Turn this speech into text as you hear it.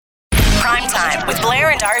PrimeTime with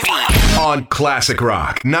Blair and RV. On Classic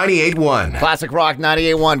Rock 98.1. Classic Rock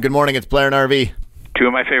 98.1. Good morning, it's Blair and RV. Two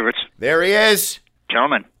of my favorites. There he is.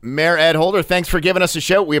 Gentlemen. Mayor Ed Holder, thanks for giving us a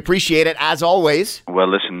shout. We appreciate it, as always. Well,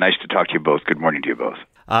 listen, nice to talk to you both. Good morning to you both.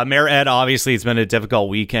 Mayor Ed, obviously it's been a difficult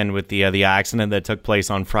weekend with the accident that took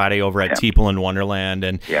place on Friday over at Teeple in Wonderland.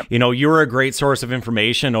 And, you know, you were a great source of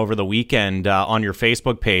information over the weekend on your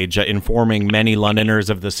Facebook page, informing many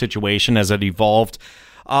Londoners of the situation as it evolved.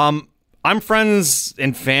 I'm friends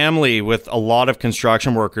and family with a lot of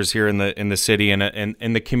construction workers here in the city,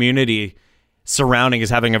 and the community surrounding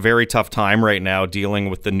is having a very tough time right now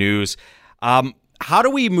dealing with the news. How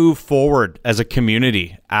do we move forward as a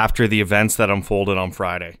community after the events that unfolded on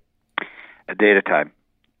Friday? A day at a time.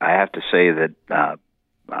 I have to say that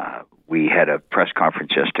we had a press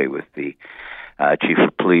conference yesterday with the chief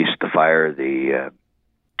of police, the fire, the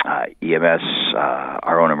EMS,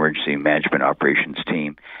 our own emergency management operations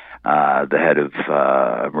team, the head of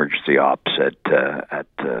emergency ops at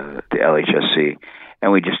the LHSC.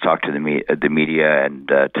 And we just talked to the media and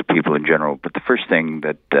to people in general. But the first thing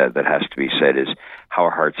that has to be said is how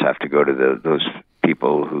our hearts have to go to those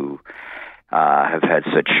people who have had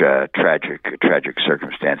such tragic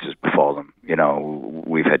circumstances befall them. You know,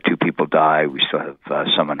 we've had 2 people die. We still have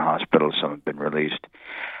some in hospital. Some have been released.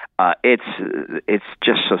 It's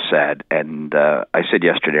just so sad. And I said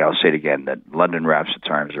yesterday, I'll say it again, that London wraps its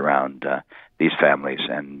arms around these families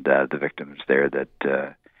and the victims there.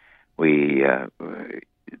 That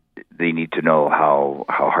they need to know how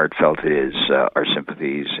heartfelt it is. Our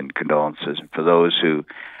sympathies and condolences, and for those who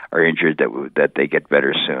are injured, that they get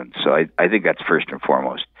better soon. So I think that's first and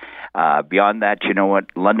foremost. Beyond that, you know what?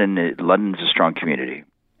 London's a strong community,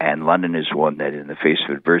 and London is one that, in the face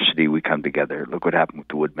of adversity, we come together. Look what happened with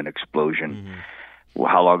the Woodman explosion. Mm-hmm. Well,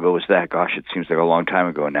 how long ago was that? Gosh, it seems like a long time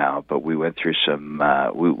ago now. But we went through some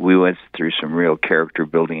real character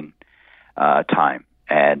building time.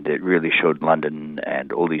 And it really showed London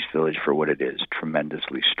and Old East Village for what it is,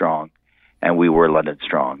 tremendously strong. And we were London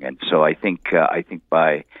strong. And so I think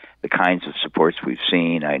by the kinds of supports we've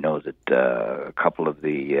seen, I know that a couple of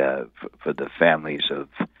for the families of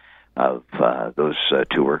those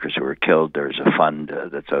 2 workers who were killed, there's a fund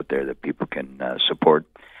that's out there that people can support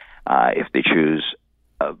if they choose.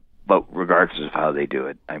 But regardless of how they do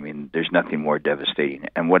it, I mean, there's nothing more devastating.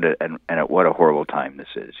 And what a horrible time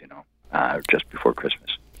this is, you know. Just before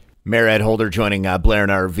Christmas. Mayor Ed Holder joining Blair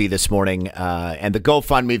and RV this morning. And the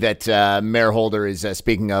GoFundMe that Mayor Holder is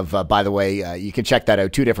speaking of, by the way, you can check that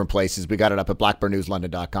out 2 different places. We got it up at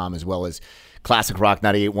blackburnewslondon.com as well as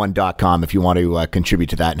classicrock981.com if you want to contribute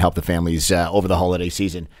to that and help the families over the holiday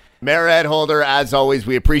season. Mayor Ed Holder, as always,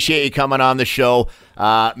 we appreciate you coming on the show.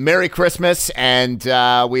 Merry Christmas, and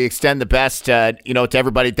we extend the best to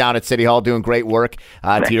everybody down at City Hall doing great work,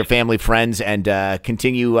 to your family, friends, and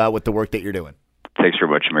continue with the work that you're doing. Thanks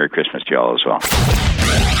very much. Merry Christmas to you all as well.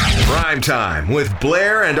 Prime Time with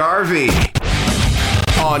Blair and RV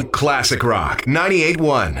on Classic Rock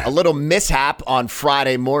 98.1. A little mishap on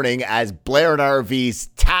Friday morning as Blair and RV's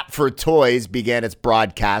Tap for Toys began its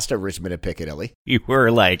broadcast of Richmond and Piccadilly. You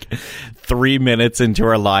were like 3 minutes into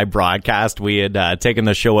our live broadcast. We had taken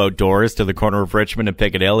the show outdoors to the corner of Richmond and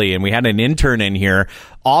Piccadilly, and we had an intern in here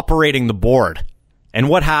operating the board. And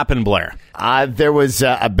what happened, Blair? There was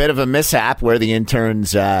a bit of a mishap where the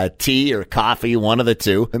intern's tea or coffee, one of the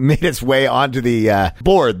two, made its way onto the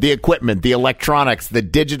board, the equipment, the electronics, the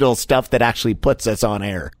digital stuff that actually puts us on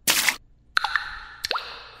air.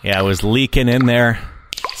 Yeah, it was leaking in there.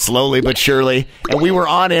 Slowly but surely. And we were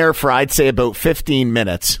on air for, I'd say, about 15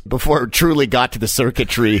 minutes before it truly got to the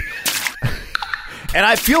circuitry. And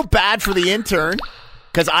I feel bad for the intern,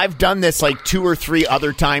 because I've done this like 2 or 3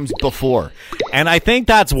 other times before. And I think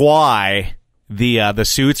that's why the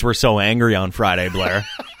suits were so angry on Friday, Blair.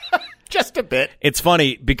 Just a bit. It's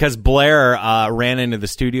funny because Blair ran into the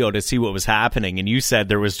studio to see what was happening, and you said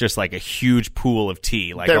there was just like a huge pool of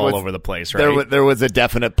tea all over the place, right? There was a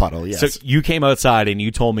definite puddle, yes. So you came outside and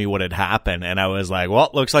you told me what had happened, and I was like, well,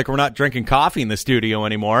 looks like we're not drinking coffee in the studio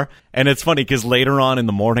anymore. And it's funny because later on in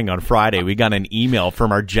the morning on Friday, we got an email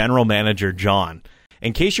from our general manager, John.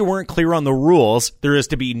 In case you weren't clear on the rules, there is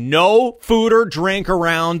to be no food or drink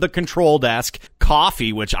around the control desk.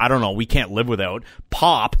 Coffee, which I don't know, we can't live without.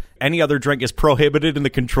 Pop, any other drink is prohibited in the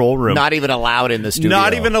control room. Not even allowed in the studio.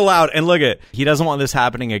 Not even allowed. And look he doesn't want this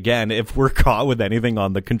happening again. If we're caught with anything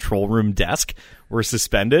on the control room desk, we're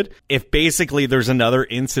suspended. If basically there's another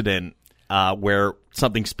incident where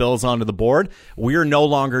something spills onto the board, we're no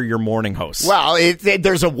longer your morning hosts. Well,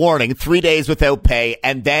 there's a warning, 3 days without pay,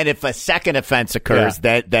 and then if a second offense occurs,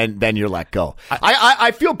 then you're let go.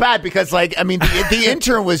 I feel bad because, like, I mean, the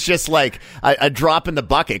intern was just like a drop in the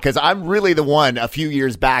bucket because I'm really the one a few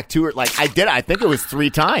years back too. Like I think it was 3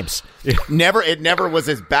 times. It never was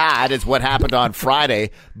as bad as what happened on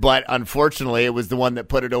Friday, but unfortunately, it was the one that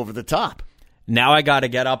put it over the top. Now I got to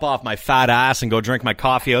get up off my fat ass and go drink my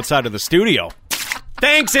coffee outside of the studio.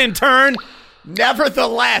 Thanks, intern.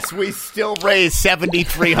 Nevertheless, we still raised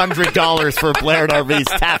 $7,300 for Blair and RV's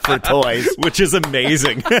Tap for Toys, which is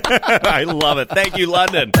amazing. I love it. Thank you,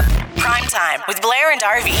 London. Primetime with Blair and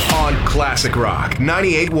RV on Classic Rock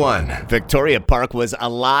 98.1. Victoria Park was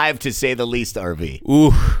alive, to say the least, RV.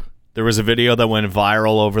 Ooh, there was a video that went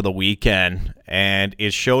viral over the weekend, and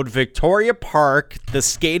it showed Victoria Park, the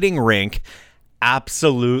skating rink,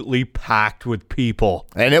 absolutely packed with people.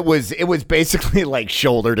 And it was basically like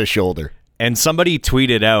shoulder to shoulder. And somebody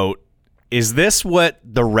tweeted out, is this what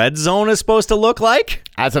the red zone is supposed to look like?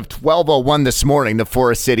 As of 12:01 this morning, the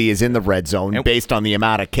Forest City is in the red zone based on the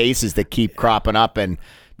amount of cases that keep cropping up, and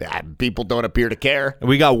people don't appear to care.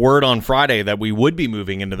 We got word on Friday that we would be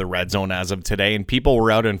moving into the red zone as of today, and people were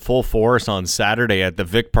out in full force on Saturday at the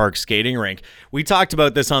Vic Park skating rink. We talked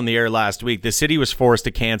about this on the air last week. The city was forced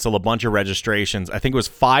to cancel a bunch of registrations. I think it was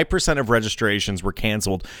 5% of registrations were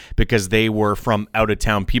canceled because they were from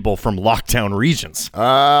out-of-town people from lockdown regions.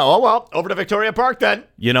 Well, over to Victoria Park then.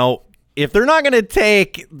 You know, if they're not going to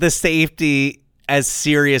take the safety as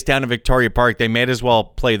serious down in Victoria Park, they may as well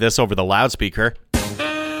play this over the loudspeaker.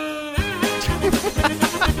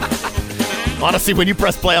 Honestly, when you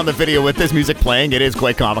press play on the video with this music playing, it is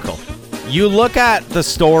quite comical. You look at the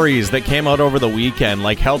stories that came out over the weekend,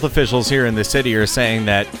 like health officials here in the city are saying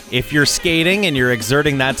that if you're skating and you're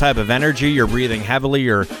exerting that type of energy, you're breathing heavily,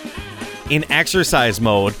 you're in exercise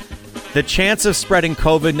mode, the chance of spreading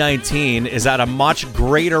COVID-19 is at a much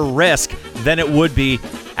greater risk than it would be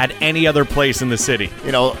at any other place in the city.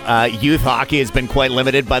 You know, youth hockey has been quite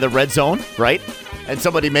limited by the red zone, right? And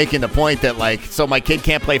somebody making the point that, like, so my kid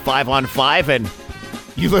can't play 5-on-5, and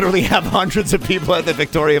you literally have hundreds of people at the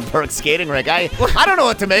Victoria Park skating rink. I don't know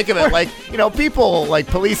what to make of it. Like, you know, people, like,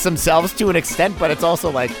 police themselves to an extent, but it's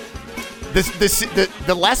also like,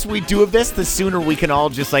 the less we do of this, the sooner we can all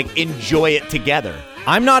just, like, enjoy it together.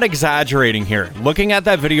 I'm not exaggerating here. Looking at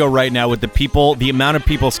that video right now with the amount of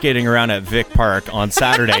people skating around at Vic Park on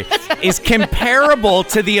Saturday is comparable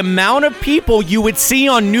to the amount of people you would see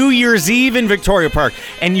on New Year's Eve in Victoria Park.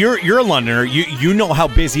 And you're a Londoner. You know how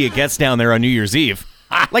busy it gets down there on New Year's Eve.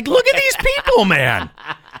 Like, look at these people, man.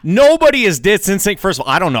 Nobody is distancing. First of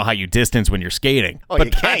all, I don't know how you distance when you're skating. Oh, but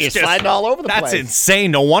you can't. You're sliding all over the place. That's insane.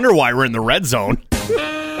 No wonder why we're in the red zone.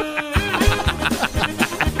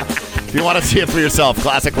 If you want to see it for yourself,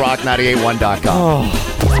 ClassicRock981.com. Oh.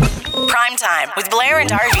 Primetime with Blair and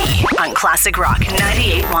RV on Classic Rock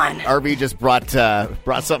 98.1. RV just brought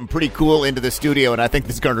something pretty cool into the studio, and I think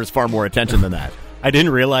this garners far more attention than that. I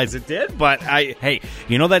didn't realize it did, but hey,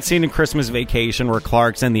 you know that scene in Christmas Vacation where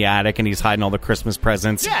Clark's in the attic and he's hiding all the Christmas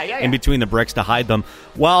presents in between the bricks to hide them?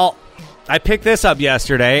 Well, I picked this up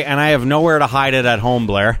yesterday, and I have nowhere to hide it at home,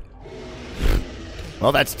 Blair.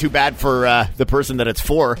 Well, that's too bad for the person that it's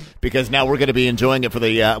for, because now we're going to be enjoying it for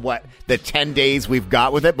the 10 days we've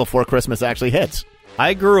got with it before Christmas actually hits.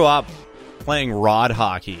 I grew up playing rod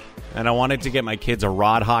hockey, and I wanted to get my kids a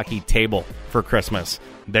rod hockey table for Christmas.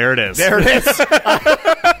 There it is. There it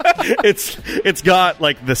is. It's got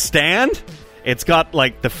like the stand. It's got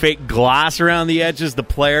like the fake glass around the edges, the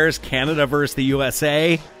players, Canada versus the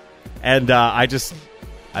USA. And I just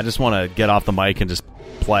want to get off the mic and just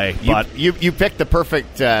play. But you picked the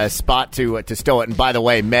perfect spot to stow it. And by the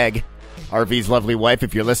way, Meg, RV's lovely wife,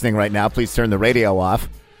 if you're listening right now, please turn the radio off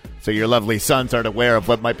so your lovely sons aren't aware of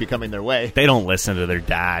what might be coming their way. They don't listen to their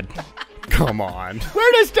dad. Come on.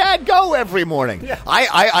 Where does Dad go every morning? Yeah.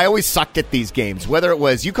 I always sucked at these games. Whether it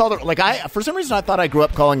was, you called it, like, for some reason I thought I grew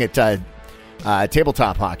up calling it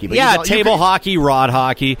tabletop hockey. But yeah, hockey, rod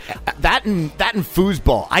hockey. That and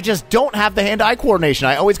foosball. I just don't have the hand-eye coordination.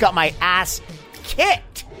 I always got my ass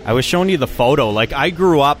kicked. I was showing you the photo. Like, I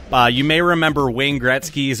grew up, you may remember Wayne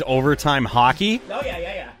Gretzky's overtime hockey. Oh,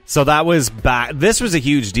 yeah. So that was back. This was a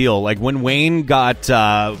huge deal. Like, when Wayne got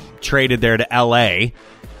traded there to L.A.,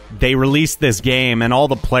 they released this game, and all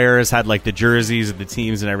the players had, like, the jerseys of the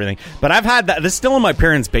teams and everything. But I've had that. This is still in my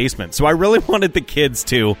parents' basement, so I really wanted the kids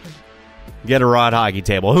to Get a rod hockey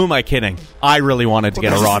table. Who am I kidding? I really wanted to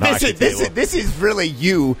get a rod hockey table. This is really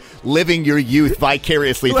you living your youth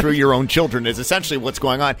vicariously through your own children is essentially what's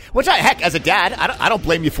going on. Which, heck, as a dad, I don't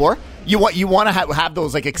blame you for. You want to have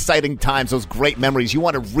those like exciting times, those great memories. You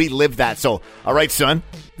want to relive that. So, all right, son,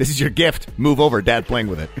 this is your gift. Move over. Dad playing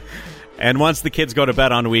with it. And once the kids go to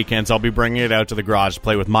bed on weekends, I'll be bringing it out to the garage to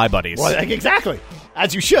play with my buddies. Well, exactly.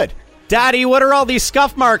 As you should. Daddy, what are all these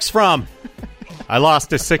scuff marks from? I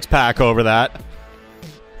lost a six-pack over that.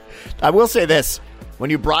 I will say this. When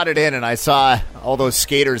you brought it in and I saw all those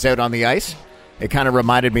skaters out on the ice, it kind of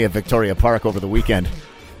reminded me of Victoria Park over the weekend.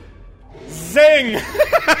 Zing!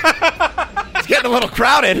 It's getting a little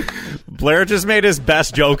crowded. Blair just made his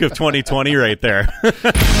best joke of 2020 right there.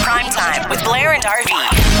 Prime Time with Blair and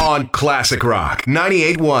RV. On Classic Rock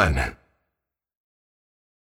 98.1.